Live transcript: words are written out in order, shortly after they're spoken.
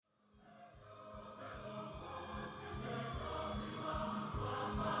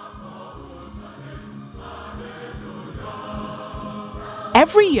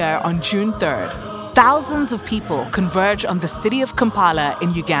Every year on June 3rd, thousands of people converge on the city of Kampala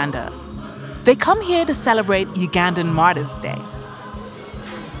in Uganda. They come here to celebrate Ugandan Martyrs' Day.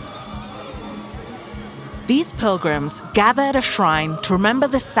 These pilgrims gather at a shrine to remember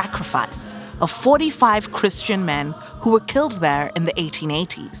the sacrifice of 45 Christian men who were killed there in the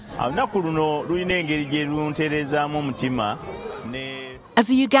 1880s.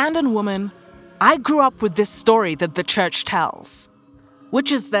 As a Ugandan woman, I grew up with this story that the church tells, which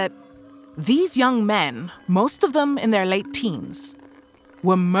is that these young men, most of them in their late teens,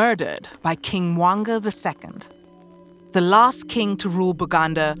 were murdered by King Mwanga II, the last king to rule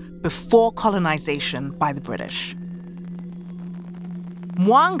Buganda before colonization by the British.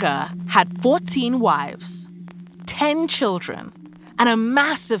 Mwanga had 14 wives, 10 children, and a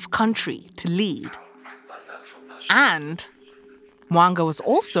massive country to lead. And Mwanga was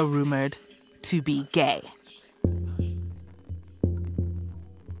also rumored to be gay.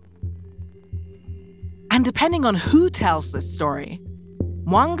 And depending on who tells this story,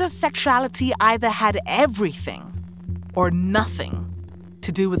 Mwanga's sexuality either had everything or nothing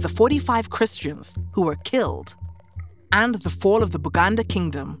to do with the 45 Christians who were killed and the fall of the Buganda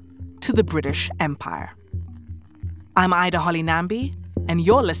Kingdom to the British Empire. I'm Ida Holly Nambi, and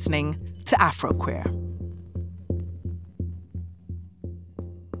you're listening to Afroqueer.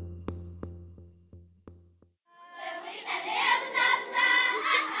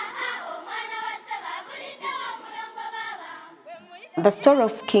 The story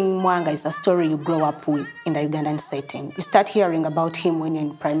of King Mwanga is a story you grow up with in the Ugandan setting. You start hearing about him when you're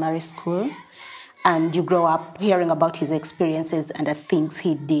in primary school, and you grow up hearing about his experiences and the things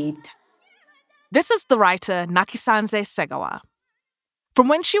he did. This is the writer Nakisanze Segawa. From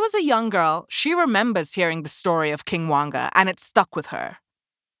when she was a young girl, she remembers hearing the story of King Mwanga, and it stuck with her.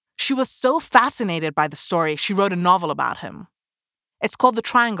 She was so fascinated by the story, she wrote a novel about him. It's called The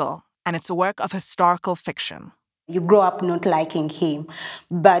Triangle, and it's a work of historical fiction. You grow up not liking him,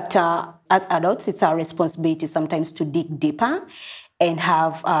 but as adults, it's our responsibility sometimes to dig deeper and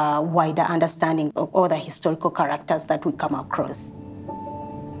have a wider understanding of all the historical characters that we come across.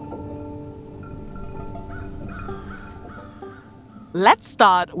 Let's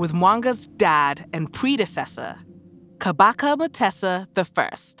start with Mwanga's dad and predecessor, Kabaka Mutesa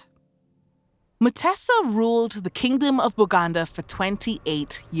I. Mutesa ruled the Kingdom of Buganda for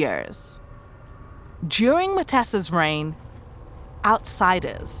 28 years. During Mutesa's reign,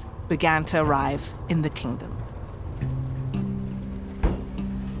 outsiders began to arrive in the kingdom.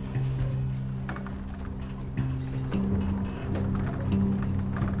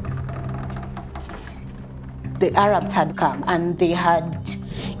 The Arabs had come and they had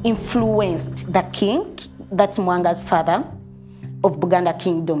influenced the king, that's Mwanga's father, of Buganda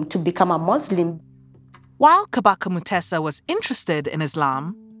Kingdom, to become a Muslim. While Kabaka Mutesa was interested in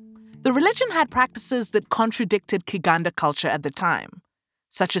Islam, the religion had practices that contradicted Kiganda culture at the time,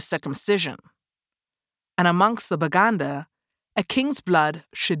 such as circumcision. And amongst the Baganda, a king's blood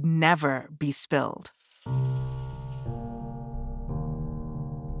should never be spilled.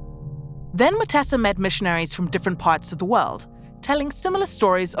 Then Mutesa met missionaries from different parts of the world, telling similar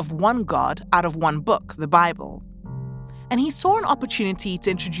stories of one God out of one book, the Bible. And he saw an opportunity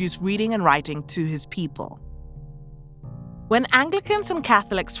to introduce reading and writing to his people. When Anglicans and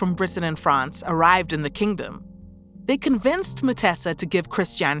Catholics from Britain and France arrived in the kingdom, they convinced Mutesa to give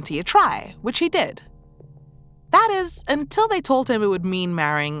Christianity a try, which he did. That is, until they told him it would mean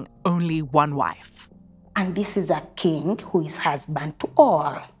marrying only one wife. And this is a king who is husband to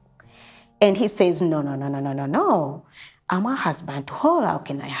all. And he says, no. I'm a husband to all. How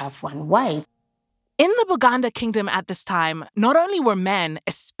can I have one wife? In the Buganda kingdom at this time, not only were men,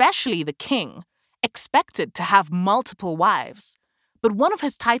 especially the king, expected to have multiple wives, but one of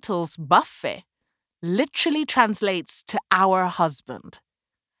his titles, Baffe, literally translates to our husband.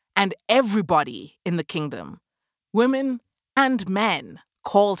 And everybody in the kingdom, women and men,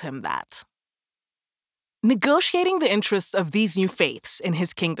 called him that. Negotiating the interests of these new faiths in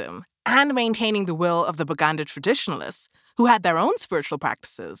his kingdom and maintaining the will of the Buganda traditionalists, who had their own spiritual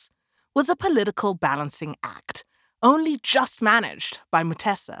practices, was a political balancing act, only just managed by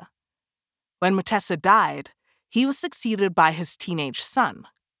Mutesa. When Mutesa died, he was succeeded by his teenage son,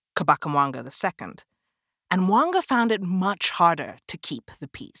 Kabaka Mwanga II, and Mwanga found it much harder to keep the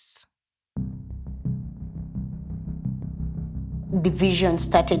peace. Division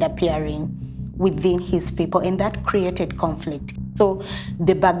started appearing within his people, and that created conflict. So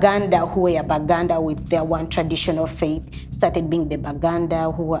the Baganda who were Baganda with their one traditional faith started being the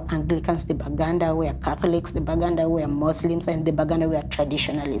Baganda who were Anglicans, the Baganda who were Catholics, the Baganda who were Muslims, and the Baganda who were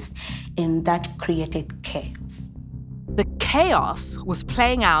traditionalists. And that created chaos. The Chaos was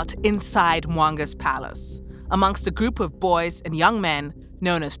playing out inside Mwanga's palace, amongst a group of boys and young men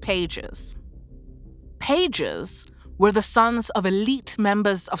known as pages. Pages were the sons of elite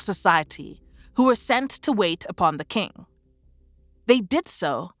members of society who were sent to wait upon the king. They did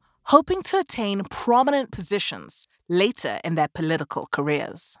so hoping to attain prominent positions later in their political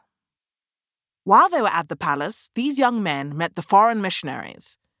careers. While they were at the palace, these young men met the foreign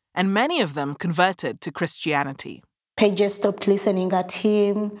missionaries, and many of them converted to Christianity. Pages stopped listening at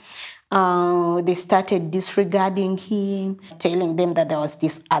him. They started disregarding him, telling them that there was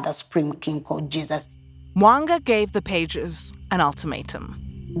this other supreme king called Jesus. Mwanga gave the pages an ultimatum.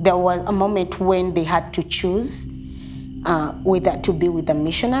 There was a moment when they had to choose whether to be with the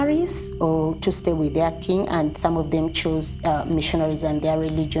missionaries or to stay with their king, and some of them chose missionaries and their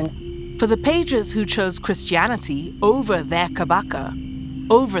religion. For the pages who chose Christianity over their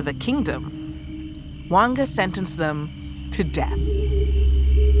kabaka, over the kingdom, Mwanga sentenced them to death.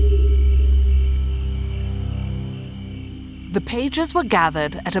 The pages were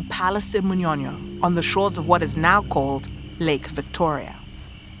gathered at a palace in Munyonyo on the shores of what is now called Lake Victoria.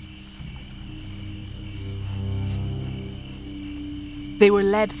 They were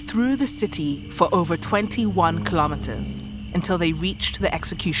led through the city for over 21 kilometers until they reached the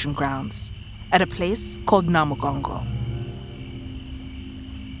execution grounds at a place called Namugongo.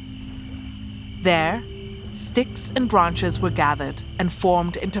 There, sticks and branches were gathered and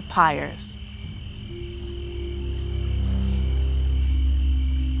formed into pyres.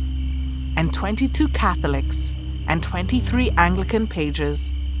 And 22 Catholics and 23 Anglican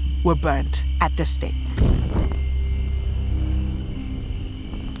pages were burnt at the stake.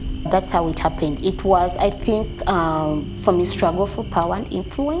 That's how it happened. It was, I think, from a struggle for power and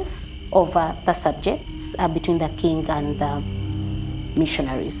influence over the subjects between the king and the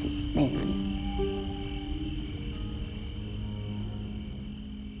missionaries, mainly.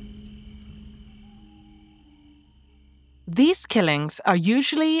 These killings are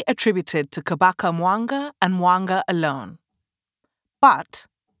usually attributed to Kabaka Mwanga and Mwanga alone. But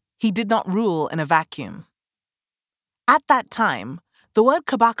he did not rule in a vacuum. At that time, the word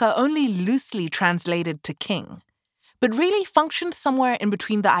Kabaka only loosely translated to king, but really functioned somewhere in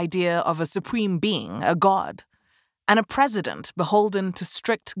between the idea of a supreme being, a god, and a president beholden to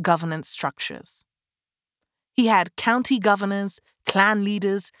strict governance structures. He had county governors, clan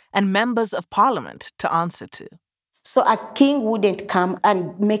leaders, and members of parliament to answer to. So a king wouldn't come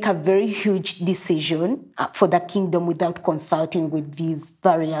and make a very huge decision for the kingdom without consulting with these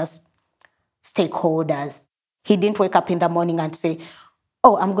various stakeholders. He didn't wake up in the morning and say,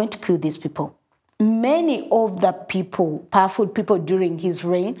 oh, I'm going to kill these people. Many of the people, powerful people during his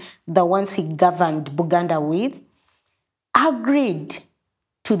reign, the ones he governed Buganda with, agreed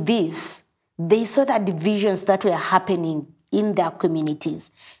to this. They saw the divisions that were happening in their communities,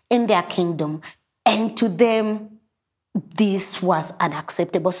 in their kingdom, and to them, this was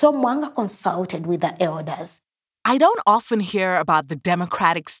unacceptable. So Mwanga consulted with the elders. I don't often hear about the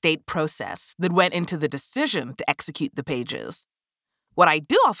democratic state process that went into the decision to execute the pages. What I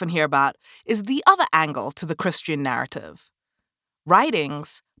do often hear about is the other angle to the Christian narrative.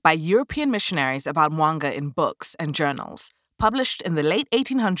 Writings by European missionaries about Mwanga in books and journals, published in the late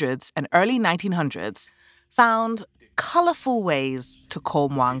 1800s and early 1900s, found colorful ways to call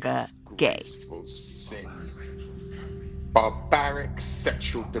Mwanga gay. Barbaric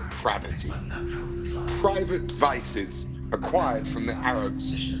sexual depravity, private vices acquired from the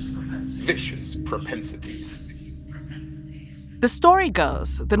Arabs, vicious propensities. The story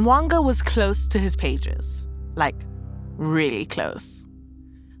goes that Mwanga was close to his pages, like really close.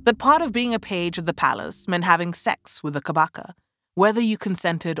 That part of being a page at the palace meant having sex with a kabaka, whether you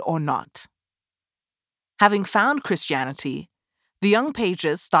consented or not. Having found Christianity, the young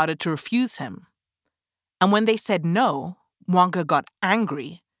pages started to refuse him. And when they said no, Mwanga got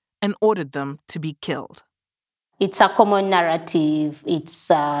angry and ordered them to be killed. It's a common narrative. It's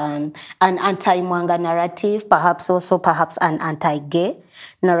an anti-Mwanga narrative, perhaps an anti-gay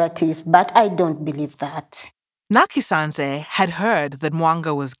narrative, but I don't believe that. Nakisanze had heard that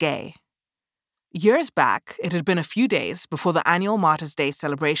Mwanga was gay. Years back, it had been a few days before the annual Martyrs' Day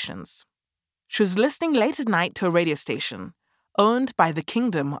celebrations. She was listening late at night to a radio station owned by the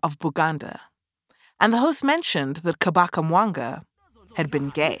Kingdom of Buganda. And the host mentioned that Kabaka Mwanga had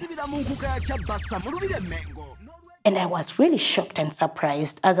been gay. And I was really shocked and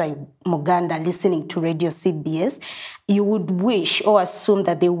surprised as a Muganda listening to Radio CBS. You would wish or assume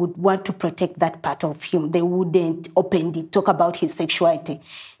that they would want to protect that part of him. They wouldn't openly talk about his sexuality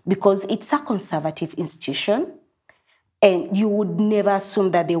because it's a conservative institution. And you would never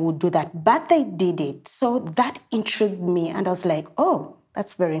assume that they would do that, but they did it. So that intrigued me, and I was like, oh,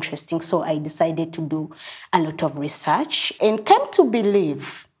 that's very interesting. So I decided to do a lot of research and came to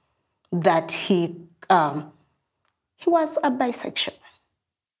believe that he was a bisexual.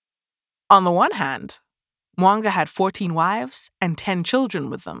 On the one hand, Mwanga had 14 wives and 10 children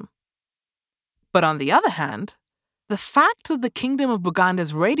with them. But on the other hand, the fact that the Kingdom of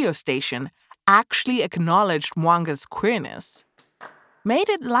Buganda's radio station actually acknowledged Mwanga's queerness made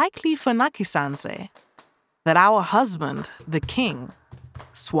it likely for Nakisanze that our husband, the king,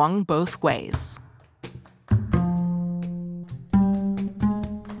 swung both ways.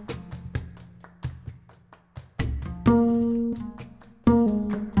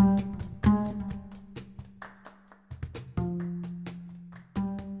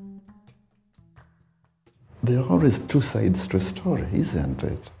 There are always two sides to a story, isn't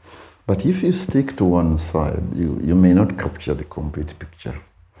it? But if you stick to one side, you may not capture the complete picture.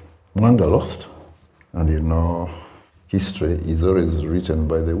 Mwanga lost, and history is always written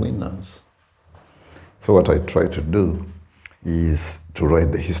by the winners. So what I try to do is to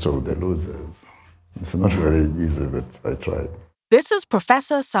write the history of the losers. It's not very easy, but I tried. This is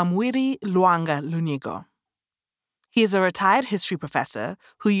Professor Samwiri Luanga Lunigo. He is a retired history professor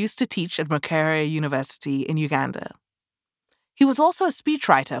who used to teach at Makerere University in Uganda. He was also a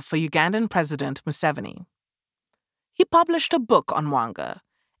speechwriter for Ugandan President Museveni. He published a book on Mwanga,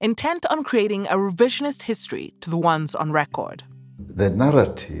 intent on creating a revisionist history to the ones on record. The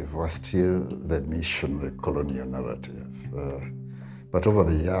narrative was still the missionary colonial narrative. But over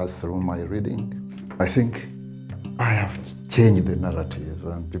the years, through my reading, I think I have changed the narrative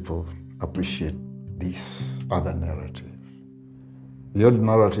and people appreciate this other narrative. The old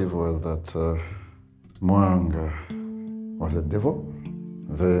narrative was that Mwanga was a devil.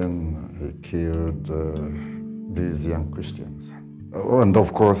 Then he killed these young Christians. And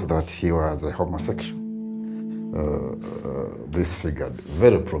of course that he was a homosexual. This figured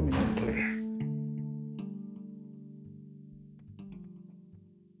very prominently.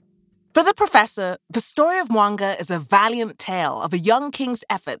 For the professor, the story of Mwanga is a valiant tale of a young king's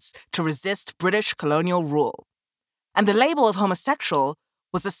efforts to resist British colonial rule. And the label of homosexual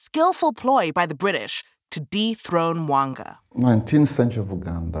was a skillful ploy by the British to dethrone Mwanga. 19th century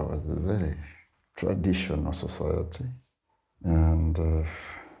Uganda was a very traditional society. And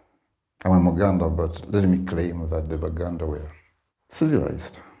I'm a Muganda, but let me claim that the Baganda were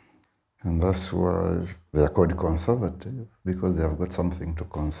civilized. And that's why they are called conservative, because they have got something to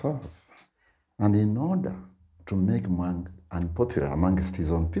conserve. And in order to make Mwanga unpopular amongst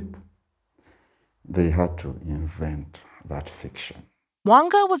his own people, they had to invent that fiction.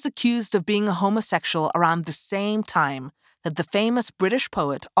 Mwanga was accused of being a homosexual around the same time that the famous British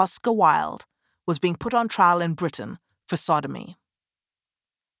poet Oscar Wilde was being put on trial in Britain for sodomy.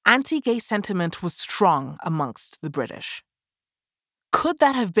 Anti-gay sentiment was strong amongst the British. Could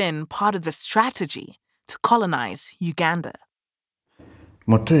that have been part of the strategy to colonize Uganda?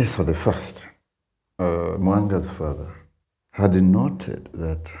 Mutesa I, Mwanga's father, had noted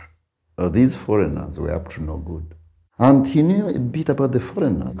that these foreigners were up to no good. And he knew a bit about the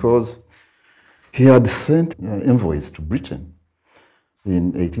foreigners because he had sent envoys to Britain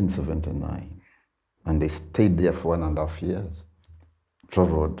in 1879. And they stayed there for 1.5 years,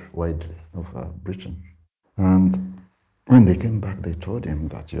 traveled widely over Britain. And when they came back, they told him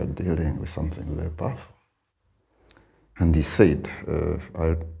that you are dealing with something very powerful. And he said,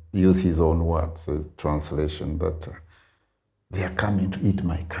 I'll use his own words, a translation, that they are coming to eat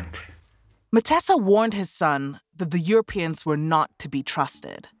my country. Mutesa warned his son that the Europeans were not to be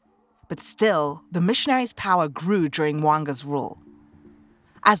trusted. But still, the missionaries' power grew during Mwanga's rule.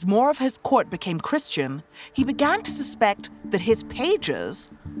 As more of his court became Christian, he began to suspect that his pages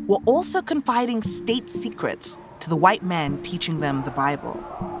were also confiding state secrets to the white men teaching them the Bible.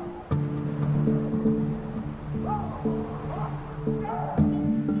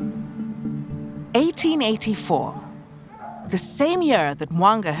 (1884). The same year that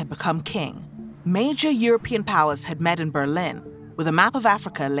Mwanga had become king, major European powers had met in Berlin with a map of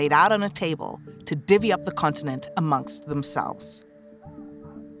Africa laid out on a table to divvy up the continent amongst themselves.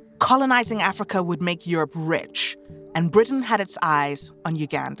 Colonizing Africa would make Europe rich, and Britain had its eyes on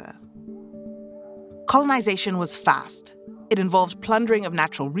Uganda. Colonization was fast. It involved plundering of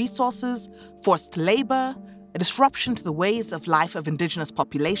natural resources, forced labor, a disruption to the ways of life of indigenous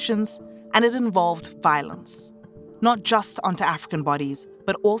populations, and it involved violence, not just onto African bodies,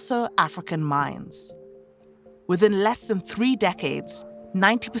 but also African minds. Within less than 3 decades,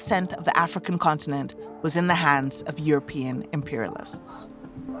 90% of the African continent was in the hands of European imperialists.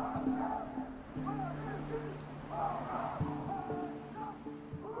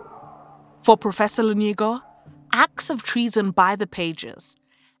 For Professor Lunigo, acts of treason by the pages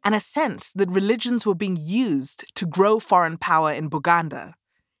and a sense that religions were being used to grow foreign power in Buganda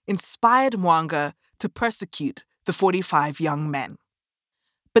inspired Mwanga to persecute the 45 young men.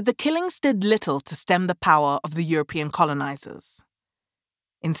 But the killings did little to stem the power of the European colonizers.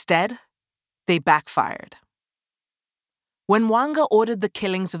 Instead, they backfired. When Mwanga ordered the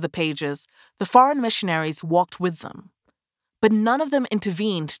killings of the pages, the foreign missionaries walked with them. But none of them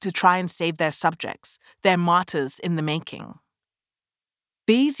intervened to try and save their subjects, their martyrs in the making.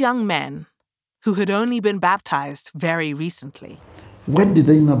 These young men, who had only been baptized very recently. What did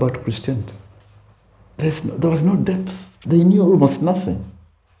they know about Christianity? There was no depth. They knew almost nothing.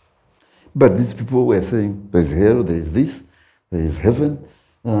 But these people were saying, there's hell, there's this, there is heaven,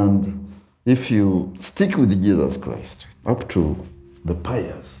 and if you stick with Jesus Christ up to the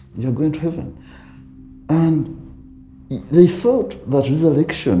pious, you're going to heaven. And they thought that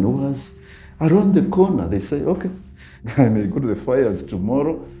resurrection was around the corner. They say, okay, I may go to the fires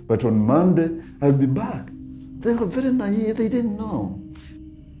tomorrow, but on Monday I'll be back. They were very naive, they didn't know.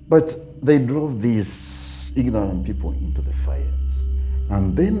 But they drove these ignorant people into the fires.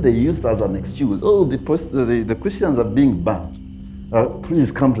 And then they used as an excuse, oh, the Christians are being burned.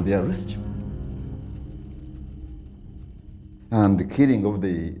 Please come to their rescue. And the killing of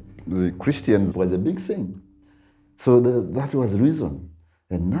the Christians was a big thing. So that was reason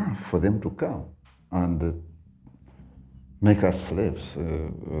enough for them to come and make us slaves,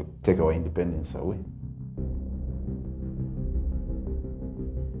 take our independence away.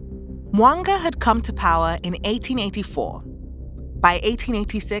 Mwanga had come to power in 1884. By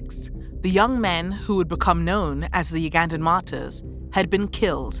 1886, the young men who would become known as the Ugandan martyrs had been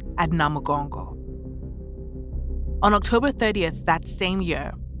killed at Namugongo. On October 30th that same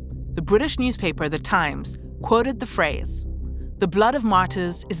year, the British newspaper The Times quoted the phrase, "The blood of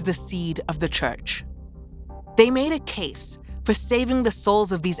martyrs is the seed of the church." They made a case for saving the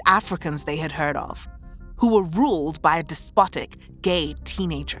souls of these Africans they had heard of, who were ruled by a despotic, gay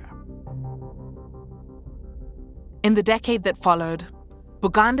teenager. In the decade that followed,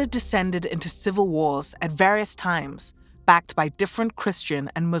 Buganda descended into civil wars at various times, backed by different Christian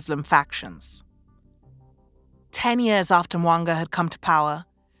and Muslim factions. 10 years after Mwanga had come to power,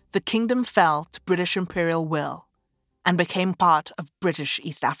 the kingdom fell to British imperial will and became part of British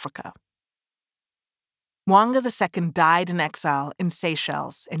East Africa. Mwanga II died in exile in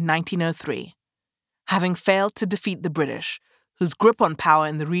Seychelles in 1903, having failed to defeat the British, whose grip on power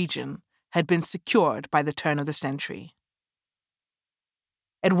in the region had been secured by the turn of the century.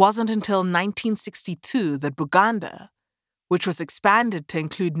 It wasn't until 1962 that Buganda, which was expanded to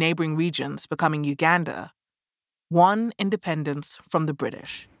include neighboring regions becoming Uganda, won independence from the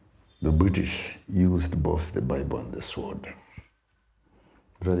British. The British used both the Bible and the sword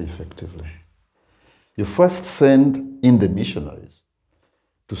very effectively. You first send in the missionaries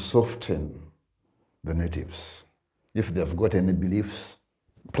to soften the natives. If they have got any beliefs,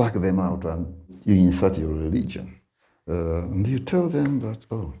 pluck them out and you insert your religion. And you tell them that,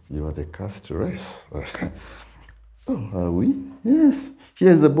 oh, you are the caste race. Oh, are we? Yes.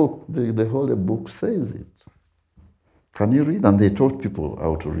 Here's the book. The Holy Book says it. Can you read? And they taught people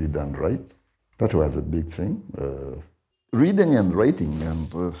how to read and write. That was a big thing. Reading and writing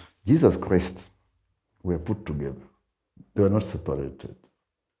and Jesus Christ were put together. They were not separated.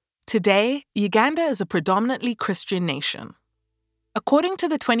 Today, Uganda is a predominantly Christian nation. According to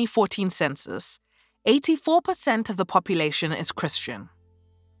the 2014 census, 84% of the population is Christian,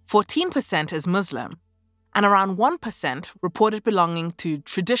 14% is Muslim, and around 1% reported belonging to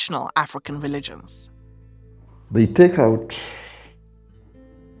traditional African religions. They take out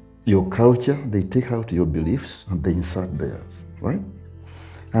your culture, they take out your beliefs, and they insert theirs, right?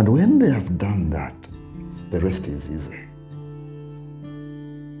 And when they have done that, the rest is easy.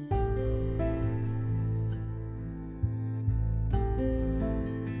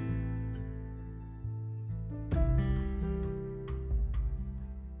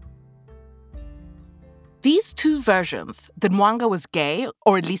 These two versions, that Mwanga was gay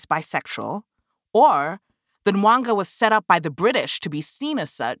or at least bisexual, or that Mwanga was set up by the British to be seen as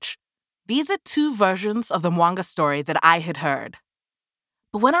such, these are two versions of the Mwanga story that I had heard.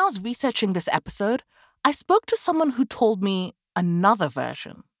 But when I was researching this episode, I spoke to someone who told me another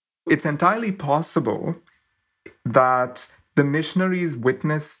version. It's entirely possible that the missionaries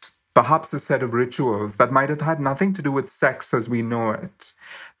witnessed perhaps a set of rituals that might have had nothing to do with sex as we know it,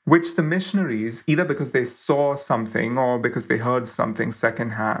 which the missionaries, either because they saw something or because they heard something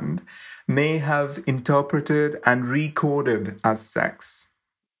secondhand, may have interpreted and recoded as sex.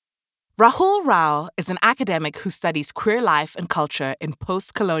 Rahul Rao is an academic who studies queer life and culture in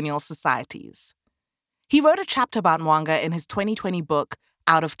post-colonial societies. He wrote a chapter about Mwanga in his 2020 book,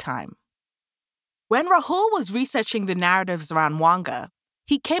 Out of Time. When Rahul was researching the narratives around Mwanga,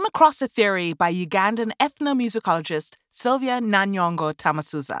 he came across a theory by Ugandan ethnomusicologist Sylvia Nanyongo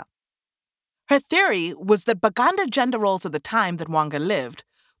Tamasuza. Her theory was that Baganda gender roles at the time that Mwanga lived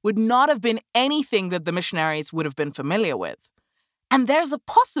would not have been anything that the missionaries would have been familiar with. And there's a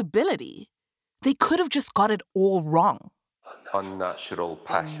possibility they could have just got it all wrong. Unnatural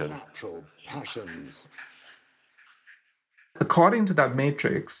passion. Unnatural passions. According to that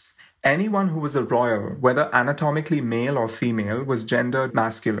matrix, anyone who was a royal, whether anatomically male or female, was gendered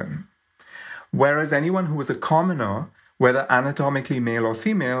masculine. Whereas anyone who was a commoner, whether anatomically male or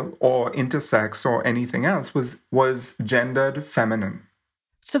female, or intersex or anything else, was gendered feminine.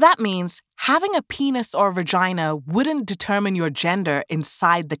 So that means having a penis or vagina wouldn't determine your gender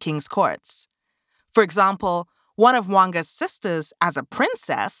inside the king's courts. For example, one of Mwanga's sisters, as a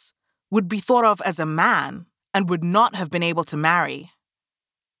princess, would be thought of as a man and would not have been able to marry.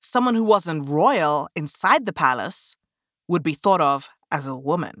 Someone who wasn't royal inside the palace would be thought of as a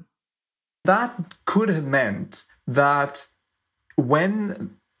woman. That could have meant that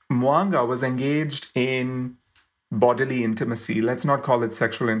when Mwanga was engaged in bodily intimacy, let's not call it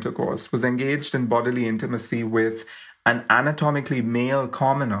sexual intercourse, was engaged in bodily intimacy with an anatomically male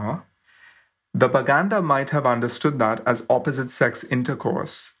commoner, the Baganda might have understood that as opposite-sex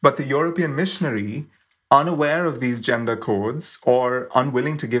intercourse. But the European missionary, unaware of these gender codes or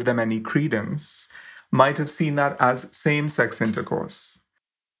unwilling to give them any credence, might have seen that as same-sex intercourse.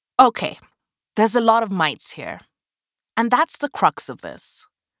 Okay, there's a lot of mights here. And that's the crux of this.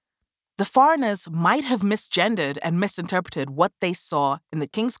 The foreigners might have misgendered and misinterpreted what they saw in the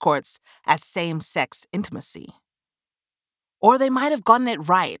king's courts as same-sex intimacy. Or they might have gotten it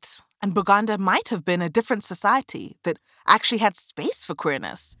right, and Buganda might have been a different society that actually had space for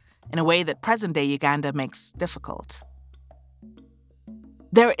queerness in a way that present-day Uganda makes difficult.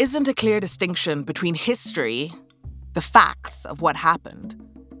 There isn't a clear distinction between history, the facts of what happened,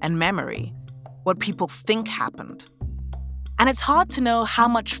 and memory, what people think happened. And it's hard to know how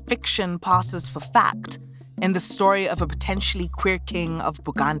much fiction passes for fact in the story of a potentially queer king of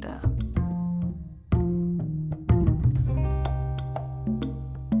Buganda.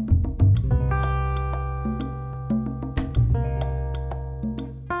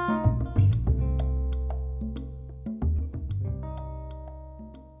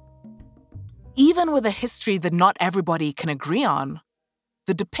 Even with a history that not everybody can agree on,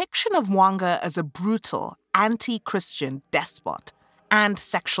 the depiction of Mwanga as a brutal, anti-Christian despot and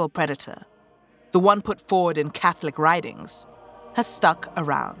sexual predator, the one put forward in Catholic writings, has stuck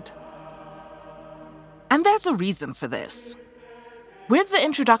around. And there's a reason for this. With the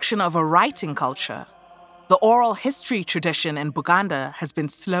introduction of a writing culture, the oral history tradition in Buganda has been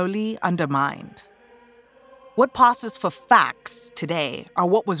slowly undermined. What passes for facts today are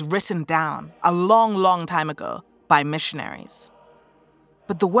what was written down a long, long time ago by missionaries.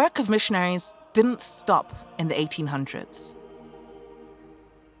 But the work of missionaries didn't stop in the 1800s.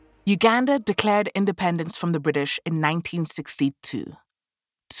 Uganda declared independence from the British in 1962.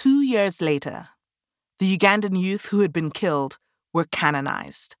 2 years later, the Ugandan youth who had been killed were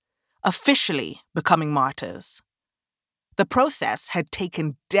canonized, officially becoming martyrs. The process had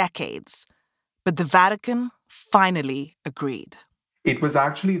taken decades, but the Vatican finally agreed. It was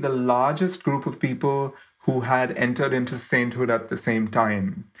actually the largest group of people who had entered into sainthood at the same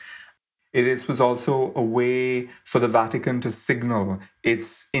time. This was also a way for the Vatican to signal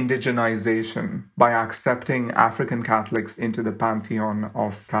its indigenization by accepting African Catholics into the pantheon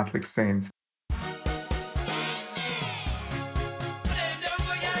of Catholic saints.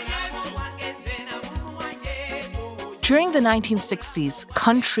 During the 1960s,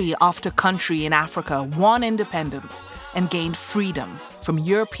 country after country in Africa won independence and gained freedom from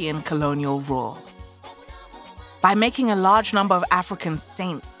European colonial rule. By making a large number of African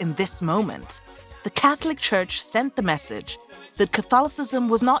saints in this moment, the Catholic Church sent the message that Catholicism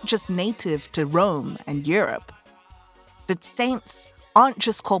was not just native to Rome and Europe, that saints aren't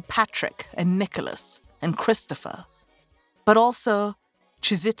just called Patrick and Nicholas and Christopher, but also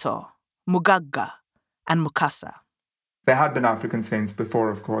Chizito, Mugaga, and Mukasa. There had been African saints before,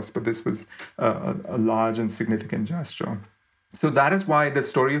 of course, but this was a large and significant gesture. So that is why the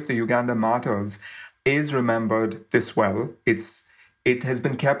story of the Uganda martyrs is remembered this well. It has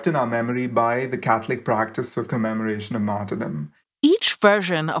been kept in our memory by the Catholic practice of commemoration of martyrdom. Each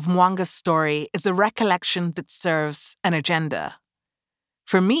version of Mwanga's story is a recollection that serves an agenda.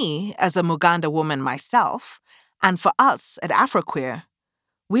 For me, as a Muganda woman myself, and for us at AfroQueer,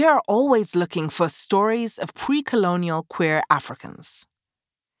 We are always looking for stories of pre-colonial queer Africans.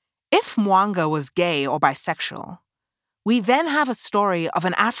 If Mwanga was gay or bisexual, we then have a story of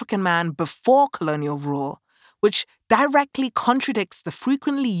an African man before colonial rule, which directly contradicts the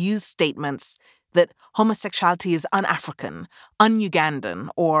frequently used statements that homosexuality is un-African, un-Ugandan,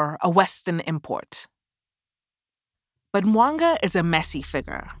 or a Western import. But Mwanga is a messy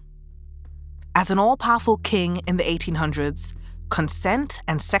figure. As an all-powerful king in the 1800s, consent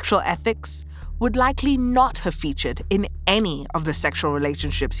and sexual ethics would likely not have featured in any of the sexual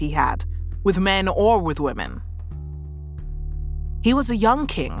relationships he had, with men or with women. He was a young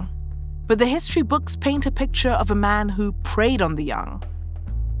king, but the history books paint a picture of a man who preyed on the young,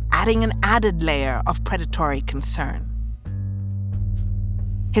 adding an added layer of predatory concern.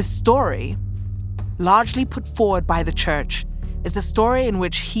 His story, largely put forward by the church, is a story in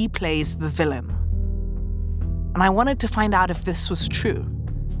which he plays the villain. And I wanted to find out if this was true.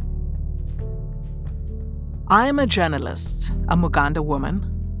 I am a journalist, a Muganda woman,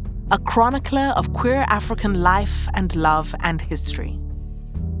 a chronicler of queer African life and love and history.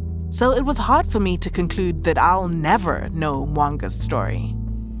 So it was hard for me to conclude that I'll never know Mwanga's story.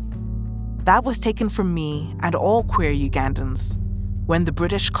 That was taken from me and all queer Ugandans when the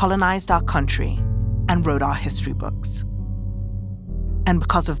British colonized our country and wrote our history books. And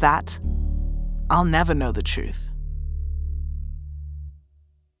because of that, I'll never know the truth.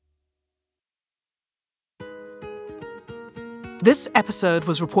 This episode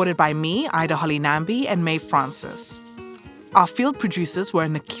was reported by me, Ida Holly Nambi, and Mae Francis. Our field producers were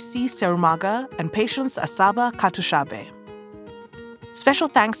Nakisi Serumaga and Patience Asaba Katushabe. Special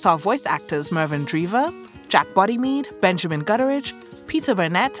thanks to our voice actors Mervyn Drever, Jack Bodymead, Benjamin Gutteridge, Peter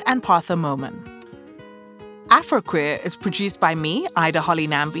Burnett, and Partha Moman. Afroqueer is produced by me, Ida Holly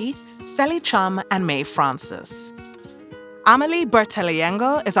Nambi, Sally Chum, and Mae Francis. Amelie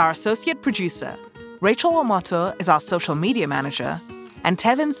Berteleyengo is our associate producer, Rachel Wamoto is our social media manager, and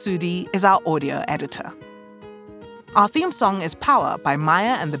Tevin Sudi is our audio editor. Our theme song is Power by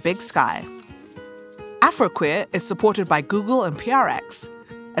Maya and the Big Sky. Afroqueer is supported by Google and PRX,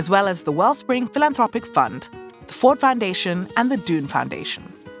 as well as the Wellspring Philanthropic Fund, the Ford Foundation, and the Dune Foundation.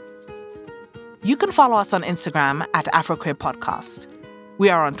 You can follow us on Instagram at Afroqueer Podcast. We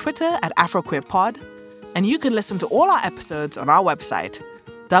are on Twitter at AfroQueerPod, and you can listen to all our episodes on our website,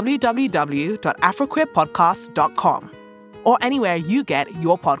 www.afroqueerpodcast.com, or anywhere you get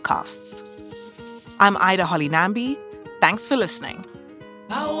your podcasts. I'm Ida Holly Nambi. Thanks for listening.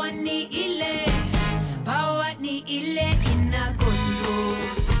 Power ni ile ina control.